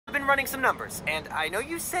running some numbers, and I know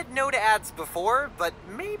you said no to ads before, but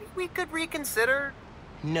maybe we could reconsider?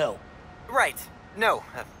 No. Right. No,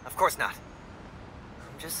 of course not.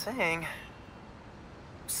 I'm just saying.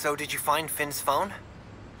 So did you find Finn's phone?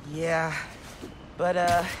 Yeah, but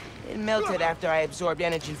it melted after I absorbed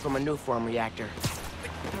energy from a new form reactor.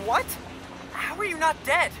 What? How are you not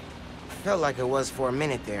dead? Felt like it was for a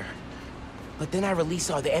minute there. But then I released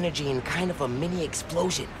all the energy in kind of a mini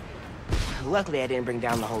explosion. Luckily, I didn't bring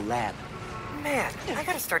down the whole lab. Man, I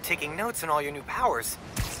gotta start taking notes on all your new powers.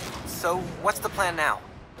 So, what's the plan now?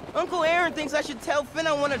 Uncle Aaron thinks I should tell Finn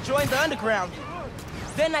I want to join the Underground.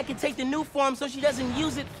 Then I can take the new form so she doesn't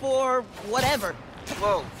use it for whatever.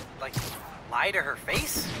 Whoa, like, lie to her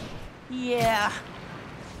face? Yeah,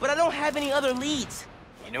 but I don't have any other leads.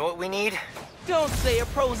 You know what we need? Don't say a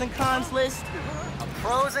pros and cons list. A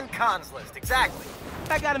pros and cons list, exactly.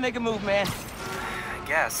 I gotta make a move, man. I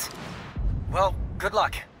guess. Well, good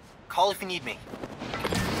luck. Call if you need me.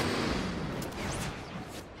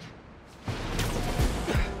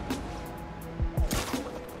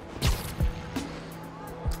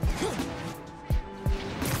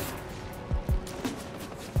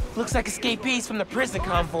 Looks like escapees from the prison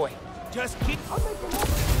convoy. Just keep...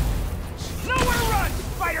 Nowhere to run,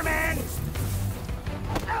 Spider-Man!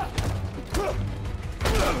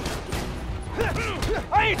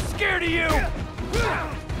 I ain't scared of you!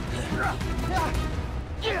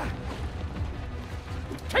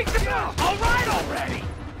 Take the... All right already!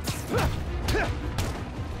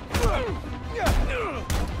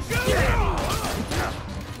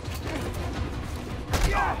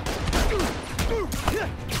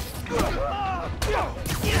 Come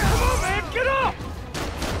on, man, get up!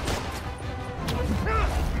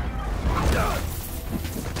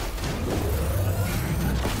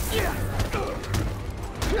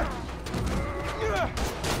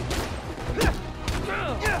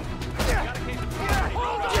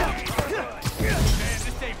 Man,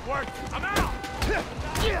 this ain't work. I'm out!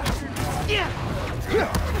 See ya,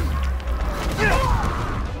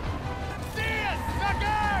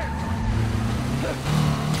 sucker!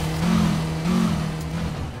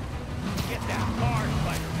 Get that car,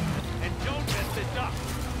 Spider-Man, and don't mess it up.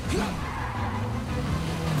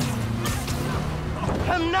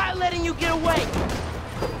 I'm not letting you get away!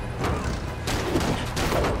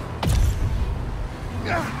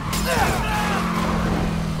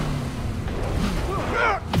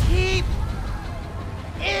 Keep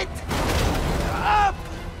it up!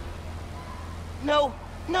 No,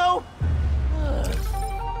 no!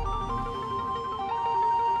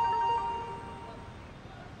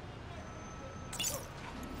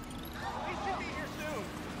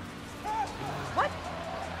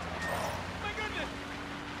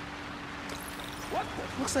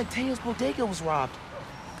 Looks like Tailor's bodega was robbed.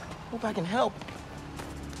 Hope I can help.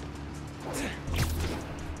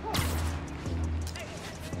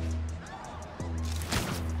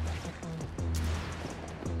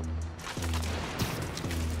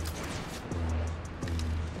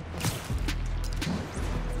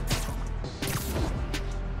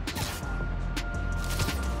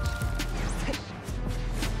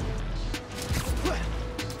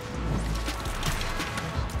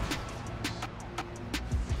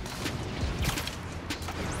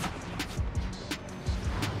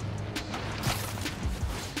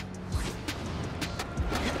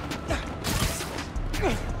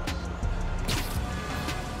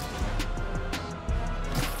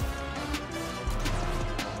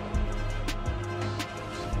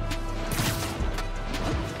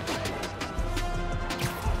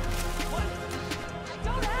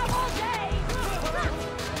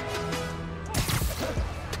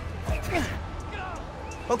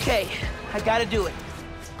 Okay, I gotta do it.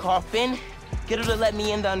 Call Finn, get her to let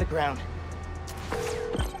me in the Underground.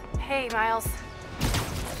 Hey, Miles.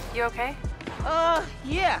 You okay?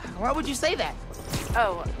 Yeah. Why would you say that?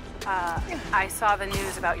 Oh, I saw the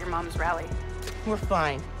news about your mom's rally. We're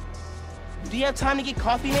fine. Do you have time to get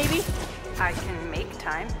coffee, maybe? I can make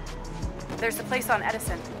time. There's a place on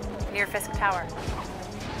Edison, near Fisk Tower.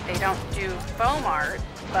 They don't do foam art,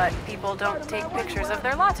 but people don't take pictures of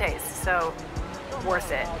their lattes, so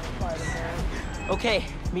worth it. Okay,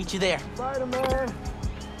 meet you there. Spider-Man!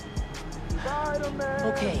 Spider-Man!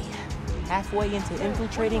 Okay, halfway into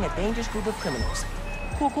infiltrating a dangerous group of criminals.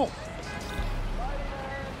 Cool.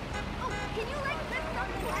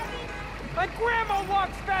 My grandma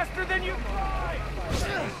walks faster than you drive!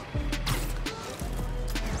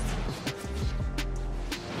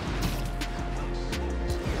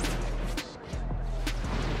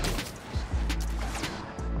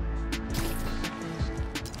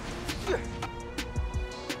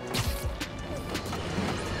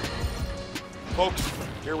 Folks,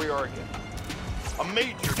 here we are again. A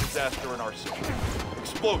major disaster in our city.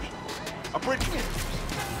 Explosion. A bridge collapse.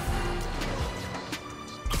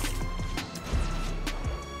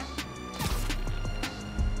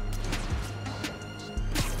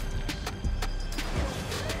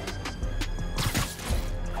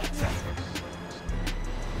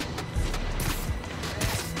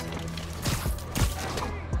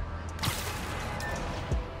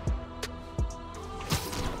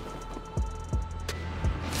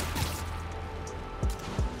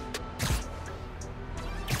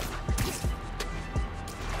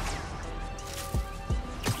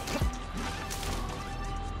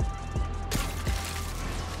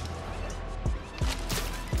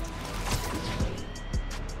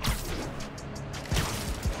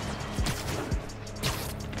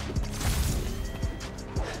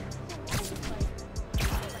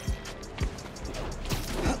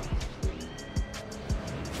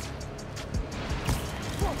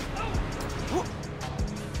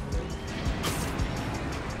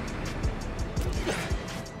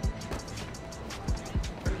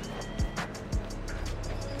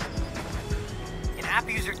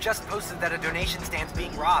 User just posted that a donation stand's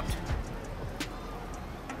being robbed.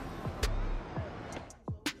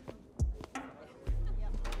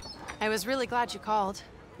 I was really glad you called.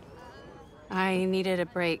 I needed a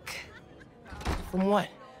break. From what?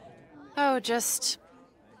 Oh, just...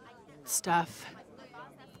 stuff.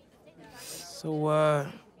 So,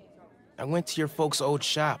 I went to your folks' old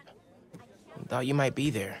shop. Thought you might be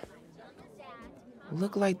there.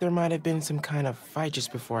 Looked like there might have been some kind of fight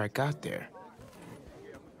just before I got there.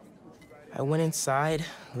 I went inside,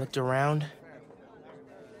 looked around,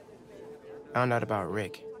 found out about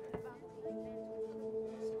Rick.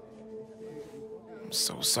 I'm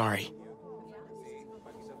so sorry.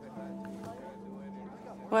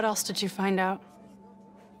 What else did you find out?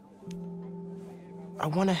 I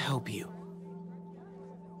want to help you.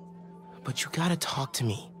 But you gotta talk to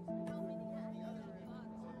me.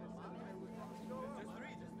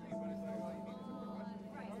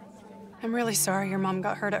 I'm really sorry your mom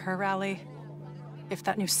got hurt at her rally. If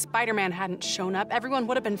that new Spider-Man hadn't shown up, everyone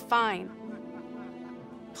would have been fine.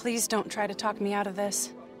 Please don't try to talk me out of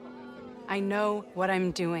this. I know what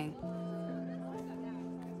I'm doing.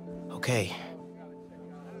 Okay.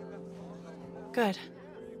 Good.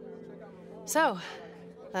 So,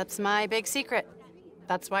 that's my big secret.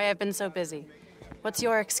 That's why I've been so busy. What's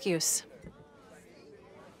your excuse?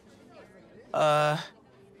 Well,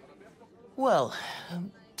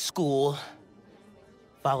 school,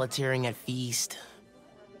 volunteering at Feast.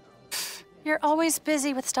 You're always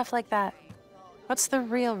busy with stuff like that. What's the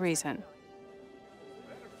real reason?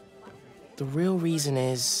 The real reason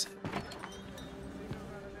is...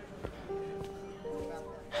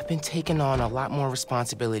 I've been taking on a lot more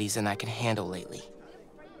responsibilities than I can handle lately.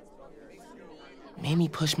 Made me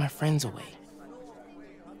push my friends away.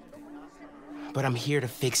 But I'm here to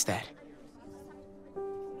fix that.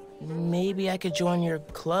 Maybe I could join your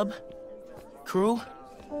club? Crew?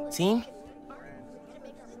 Team?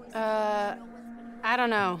 I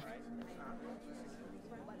don't know.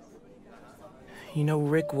 You know,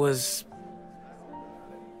 Rick was...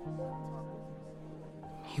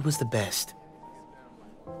 He was the best.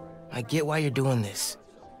 I get why you're doing this.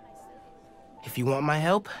 If you want my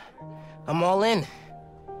help, I'm all in.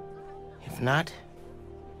 If not,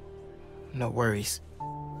 no worries.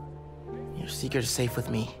 Your secret is safe with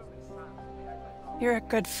me. You're a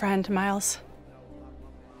good friend, Miles.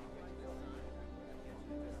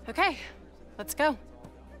 Okay, let's go.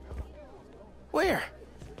 Where?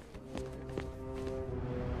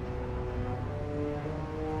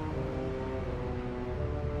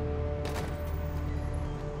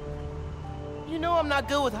 You know I'm not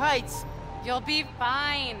good with heights. You'll be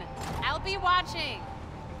fine. I'll be watching.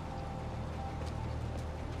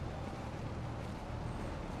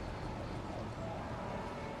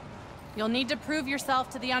 You'll need to prove yourself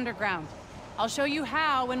to the Underground. I'll show you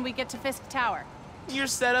how when we get to Fisk Tower. You're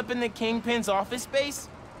set up in the Kingpin's office space?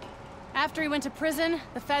 After he went to prison,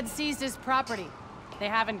 the feds seized his property. They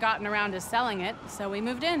haven't gotten around to selling it, so we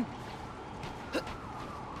moved in.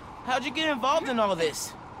 How'd you get involved in all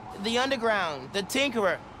this? The Underground, the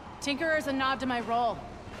Tinkerer. Tinkerer's a nod to my role.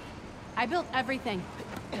 I built everything.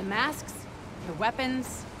 The masks, the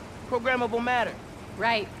weapons. Programmable matter.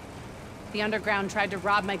 Right. The Underground tried to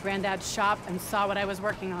rob my granddad's shop and saw what I was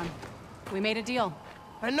working on. We made a deal.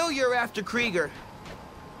 I know you're after Krieger,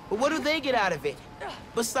 but what do they get out of it?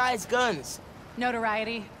 Besides guns?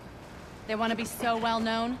 Notoriety. They want to be so well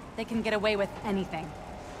known, they can get away with anything.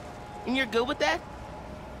 And you're good with that?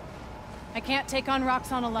 I can't take on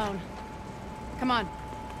Roxxon alone. Come on.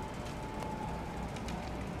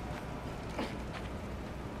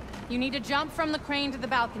 You need to jump from the crane to the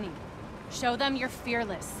balcony. Show them you're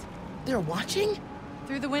fearless. They're watching?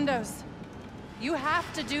 Through the windows. You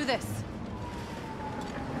have to do this.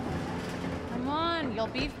 Come on, you'll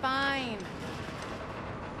be fine.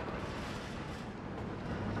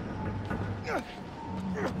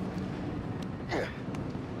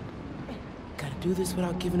 Gotta do this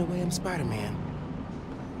without giving away I'm Spider-Man.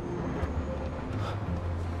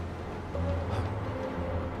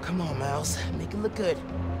 Come on, Miles. Make it look good.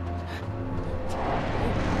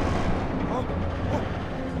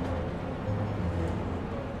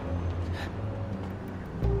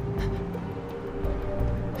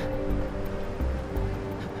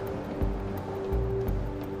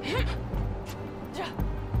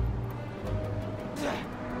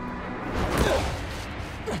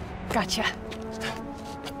 Gotcha.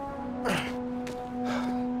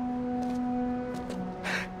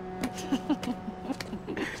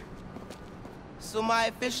 So am I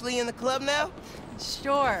officially in the club now?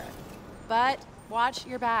 Sure, but watch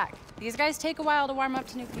your back. These guys take a while to warm up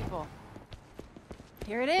to new people.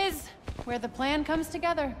 Here it is, where the plan comes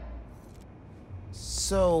together.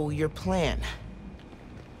 So, your plan.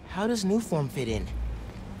 How does Newform fit in?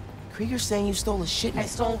 Krieger's saying you stole a shipment. I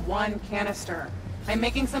stole one canister. I'm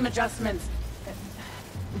making some adjustments.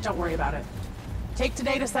 Don't worry about it. Take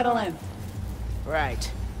today to settle in.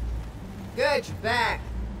 Right. Good, you're back.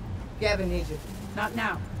 Gavin needs you. Not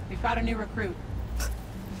now. We've got a new recruit.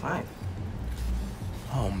 Fine.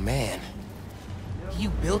 Oh, man. You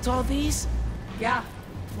built all these? Yeah.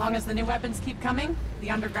 Long as the new weapons keep coming,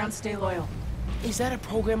 the underground stay loyal. Is that a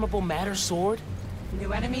programmable matter sword?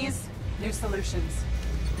 New enemies, new solutions.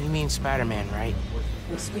 You mean Spider-Man, right?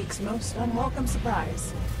 This week's most unwelcome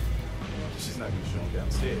surprise. She's not gonna show him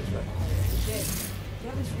downstairs, right?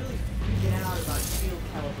 Gavin's really freaking out about shield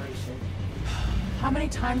calibration. How many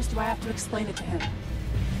times do I have to explain it to him?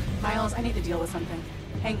 Miles, I need to deal with something.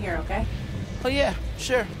 Hang here, okay? Oh, yeah,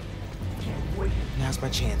 sure. Now's my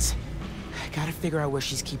chance. I gotta figure out where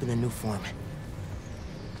she's keeping the new form.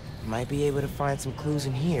 Might be able to find some clues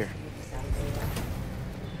in here.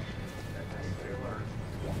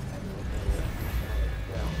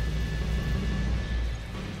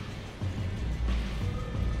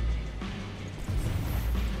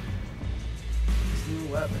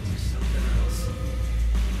 Weapons or something else.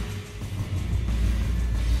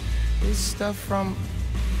 This stuff from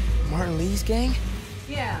Martin Lee's gang?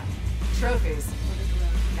 Yeah, trophies.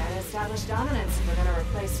 Gotta establish dominance if we're gonna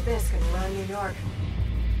replace Fisk and run New York.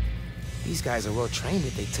 These guys are well trained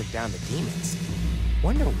if they took down the demons.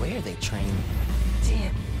 Wonder where they train.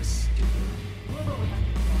 Damn, you was stupid.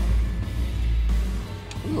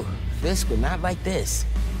 Ooh, Fisk would not like this.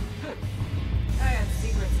 I got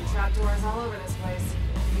secrets and trapdoors all over this place.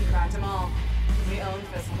 We cracked them all. We own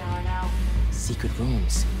Fisk Tower now. Secret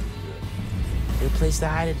rooms. They're a place to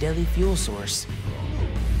hide a deadly fuel source.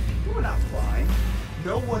 We're not fine.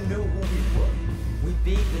 No one knew who we were. We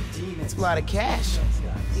beat the demons. It's a lot of cash.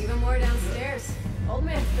 Even more downstairs. Old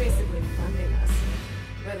man's basically funding us.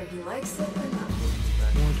 Whether he likes it or not.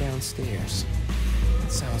 More downstairs.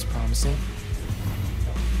 That sounds promising.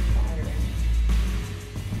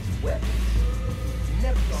 Weapons.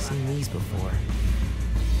 Never thought Seen these before.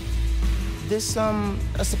 This,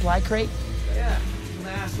 a supply crate? Yeah, some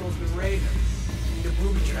asshole's been raiding them. Need a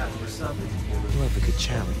booby trap or something. Love a good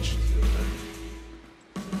challenge.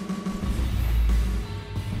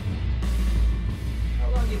 How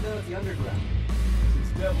long you been with the underground?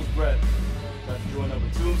 Since Devil's Breath. Tried to join up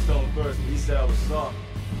with Tombstone first, but he said I was soft.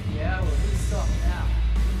 Yeah, well, who's soft now?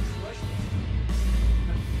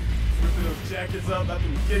 Ripping those jackets up after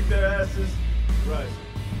we kicked their asses. Right.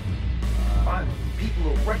 Finally, people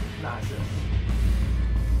will recognize us.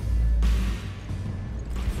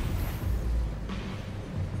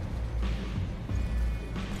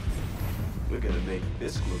 We're gonna make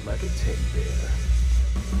Fisk look like a teddy bear.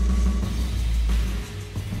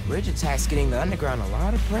 Bridge attack's getting the underground a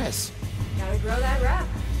lot of press. Gotta grow that rap.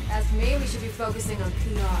 Ask me, we should be focusing on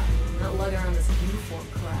PR, not lugging around this uniform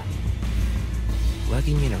crap.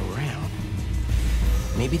 Lugging it around.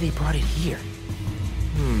 Maybe they brought it here.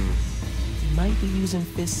 Might be using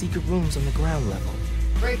Fisk's secret rooms on the ground level.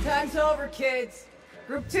 Break time's over, kids.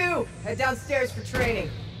 Group 2, head downstairs for training.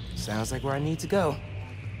 Sounds like where I need to go.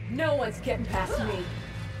 No one's getting past me.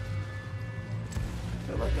 I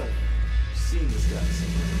feel like I've seen this guy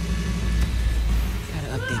somewhere. Gotta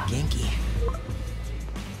update Genki.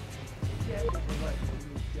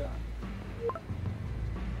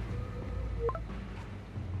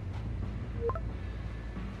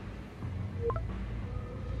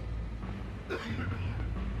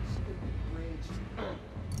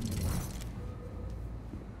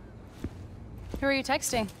 Who are you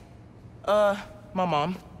texting? My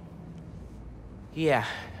mom. Yeah,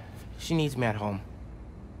 she needs me at home.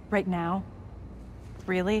 Right now?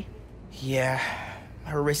 Really? Yeah,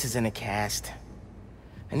 her wrist is in a cast.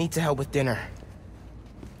 I need to help with dinner.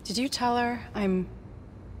 Did you tell her I'm...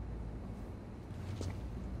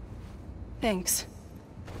 Thanks.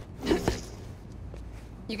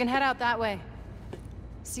 You can head out that way.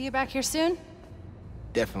 See you back here soon?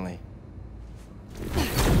 Definitely.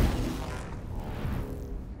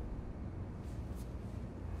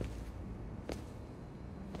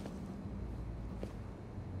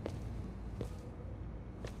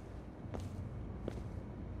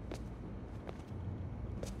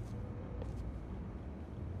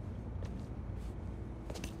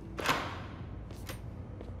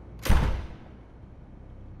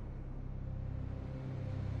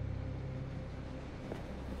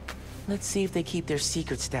 Let's see if they keep their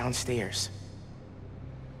secrets downstairs.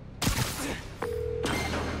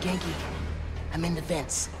 Genki, I'm in the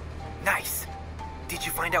vents. Nice. Did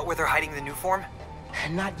you find out where they're hiding the new form?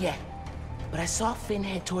 Not yet, but I saw Finn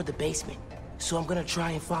head toward the basement, so I'm gonna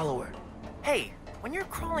try and follow her. Hey, when you're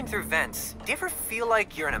crawling through vents, do you ever feel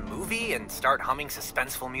like you're in a movie and start humming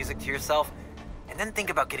suspenseful music to yourself? And then think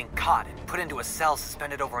about getting caught and put into a cell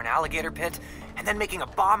suspended over an alligator pit, and then making a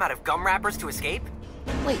bomb out of gum wrappers to escape?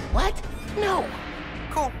 Wait, what? No!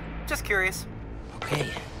 Cool. Just curious. Okay,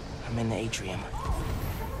 I'm in the atrium.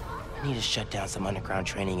 I need to shut down some underground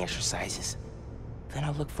training exercises. Then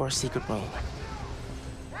I'll look for a secret room.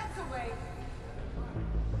 That's the way.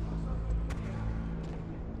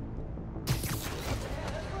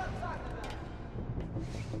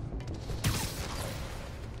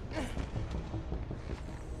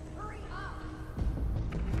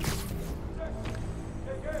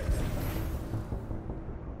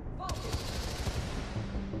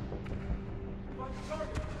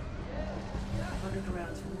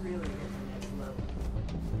 Underground's really at the next level.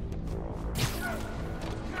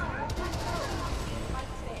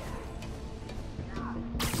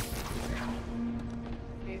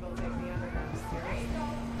 People take the underground serious.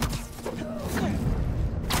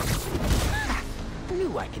 I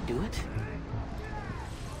knew I could do it.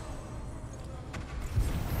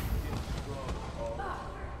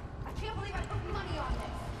 I can't believe I put money on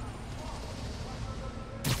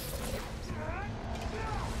this.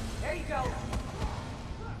 There you go.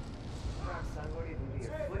 Son, what do you think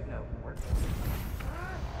of your footnote, Mort?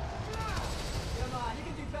 Come on, you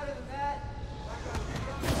can do better than that.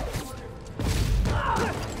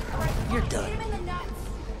 You're done. Hit him in the nuts.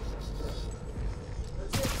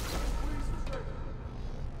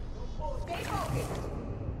 Stay focused.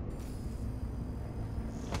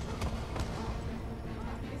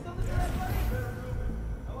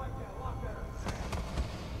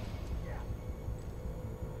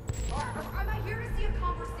 Am I here to see a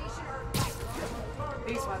conversation or a fight?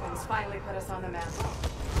 These weapons finally put us on the map.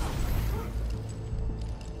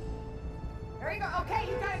 There you go. Okay,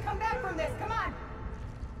 you gotta come back from this. Come on.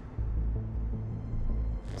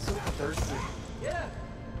 So thirsty. Yeah.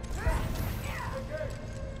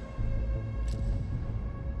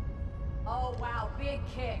 Oh wow, big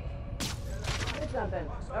kick. Did something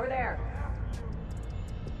over there.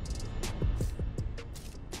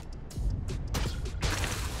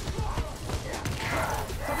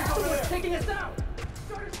 Someone's taking us out.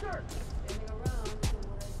 Start. Standing around for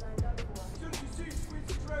what I signed up for. As soon as you see, squeeze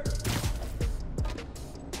the trigger.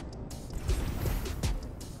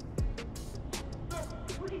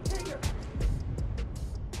 What do you take her?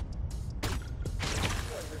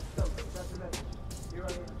 That's the message. You're on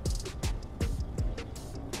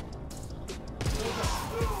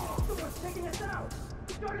Someone's taking us out.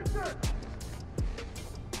 Start.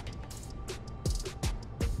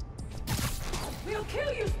 We'll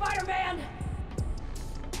kill you, Spider-Man!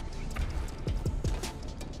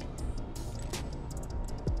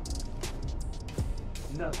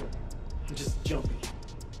 nothing. I'm just jumpy.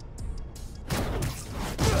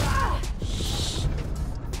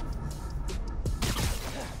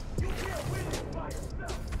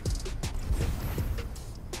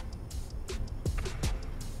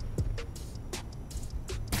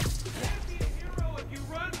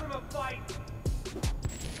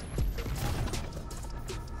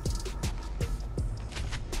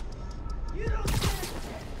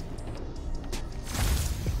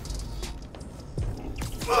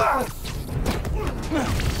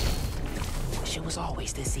 Wish it was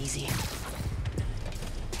always this easy.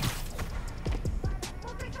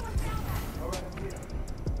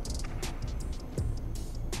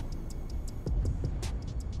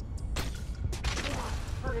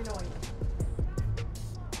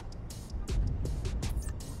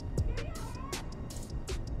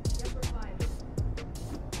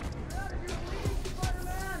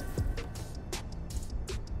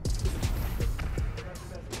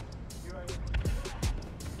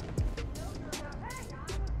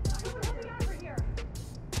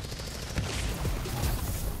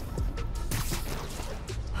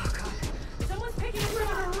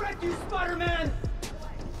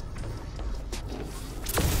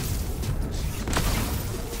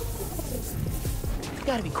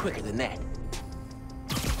 gotta be quicker than that.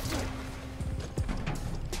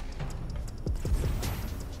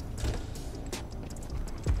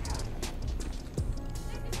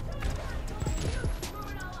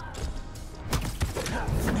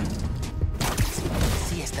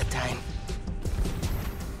 Siesta time.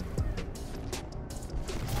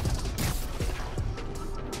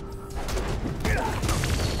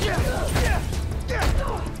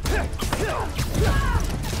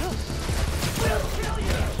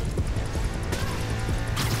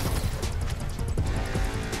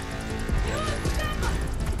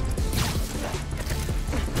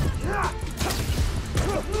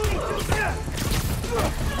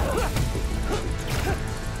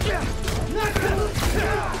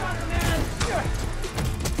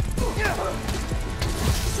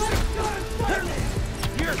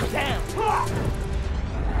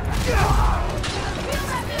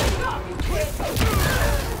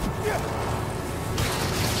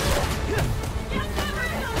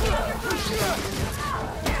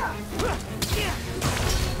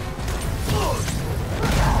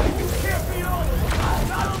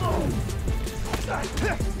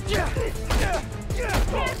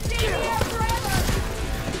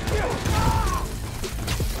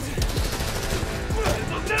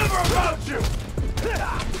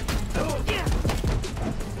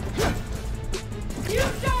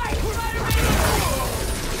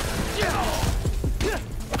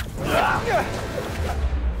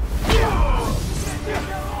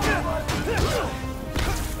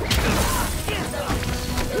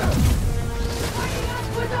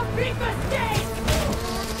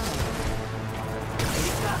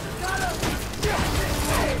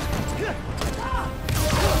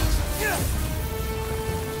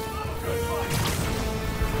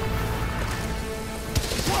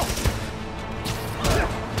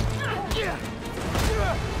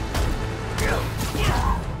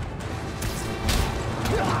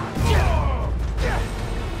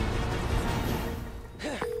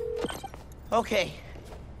 Okay.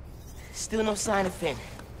 Still no sign of Finn.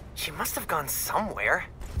 She must have gone somewhere.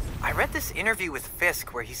 I read this interview with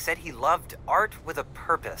Fisk where he said he loved art with a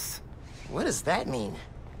purpose. What does that mean?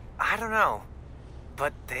 I don't know.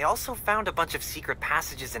 But they also found a bunch of secret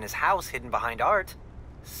passages in his house hidden behind art.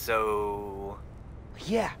 So...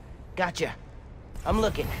 Yeah, gotcha. I'm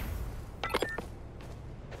looking.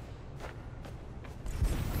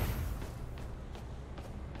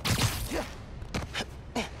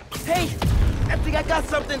 Hey! I think I got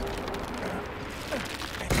something!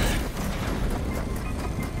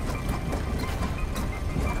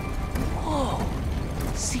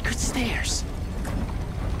 Whoa! Secret stairs.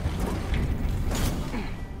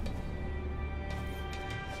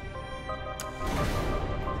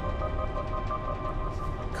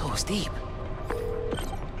 Goes deep.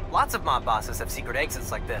 Lots of mob bosses have secret exits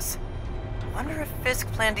like this. Wonder if Fisk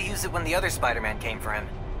planned to use it when the other Spider-Man came for him.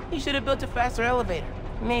 He should have built a faster elevator.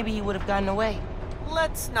 Maybe he would have gotten away.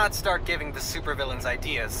 Let's not start giving the supervillains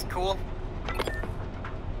ideas, cool? You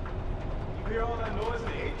hear all that noise in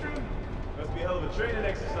the atrium? Must be a hell of a training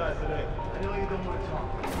exercise today. I know you don't want to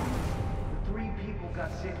talk. The 3 people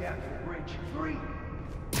got sick after the bridge. 3! You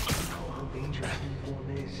know how dangerous Reform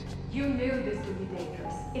is. You knew this would be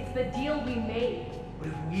dangerous. It's the deal we made. But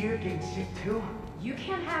if we're getting sick too? You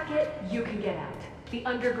can't hack it, you can get out. The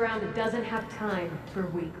underground doesn't have time for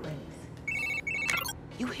weaklings.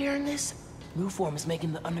 You hearing this? Nuform is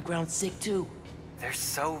making the underground sick too. They're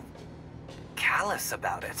so... callous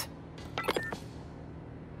about it.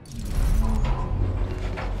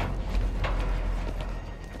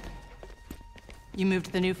 You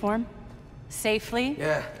moved the new form? Safely?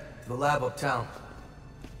 Yeah, the lab uptown.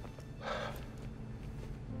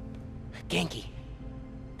 Genki,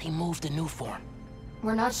 they moved the Nuform.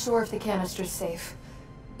 We're not sure if the canister's safe.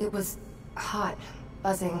 It was hot,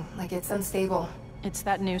 buzzing, like it's unstable. It's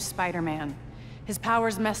that new Spider-Man. His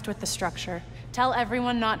powers messed with the structure. Tell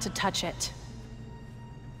everyone not to touch it.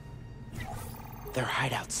 They're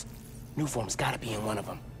hideouts. Nuform's gotta be in one of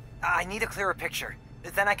them. I need a clearer picture.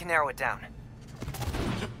 Then I can narrow it down.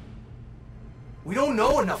 We don't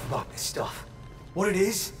know enough about this stuff. What it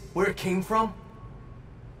is, where it came from.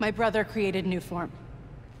 My brother created Nuform.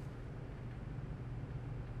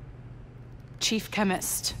 Chief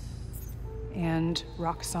chemist. And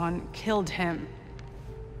Roxxon killed him.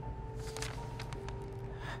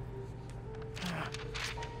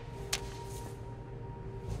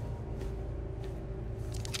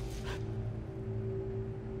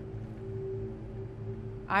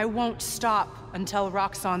 I won't stop until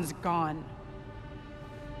Roxxon's gone.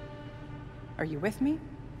 Are you with me?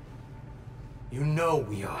 You know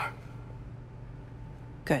we are.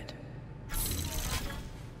 Good.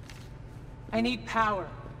 I need power.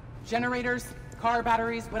 Generators, car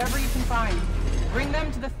batteries, whatever you can find. Bring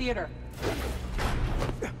them to the theater.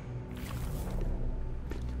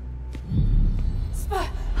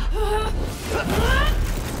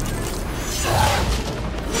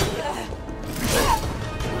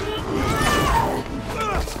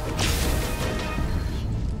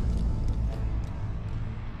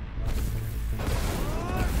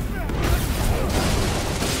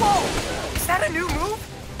 Whoa! Is that a new move?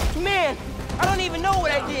 Man, I don't even know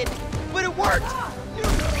what I did, but it worked!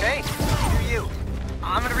 Okay, do you.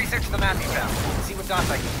 I'm gonna research the map you found, see what dots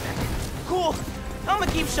I can connect. Cool. I'm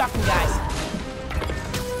gonna keep shocking guys.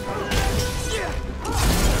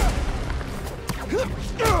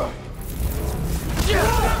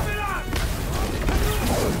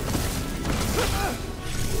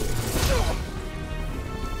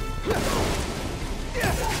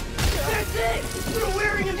 That's it! You're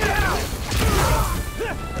wearing him down!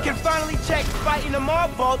 Can finally check fighting a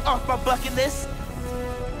mob vault off my bucket list.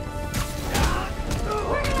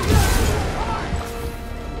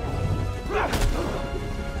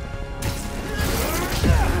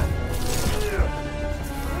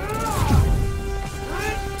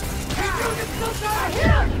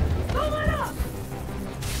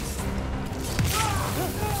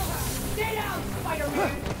 Stay down,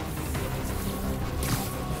 Spider-Man!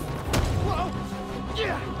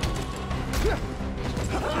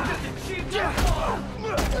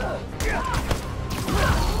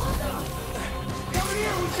 Come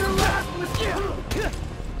here with your last one!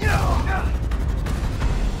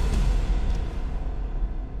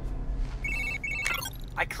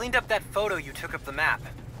 I cleaned up that photo you took of the map.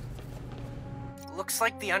 Looks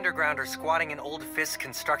like the Underground are squatting in old Fisk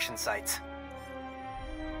construction sites.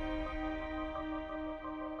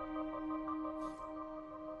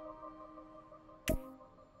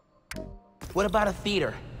 What about a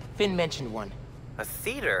theater? Finn mentioned one. A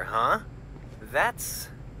theater, huh? That's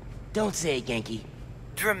Don't say it, Genki.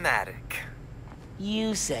 dramatic.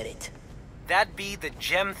 You said it. That'd be the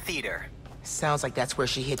Gem Theater. Sounds like that's where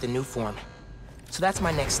she hit the new form. So that's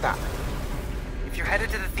my next stop. If you're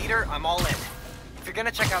headed to the theater, I'm all in. If you're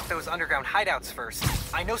gonna check out those underground hideouts first,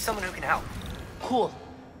 I know someone who can help. Cool.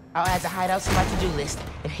 I'll add the hideouts to my to-do list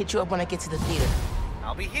and hit you up when I get to the theater.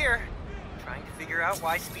 I'll be here, trying to figure out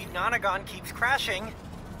why Speed Nonagon keeps crashing.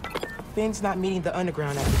 Finn's not meeting the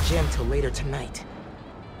Underground at the gym till later tonight.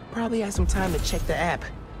 Probably has some time to check the app,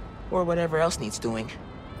 or whatever else needs doing.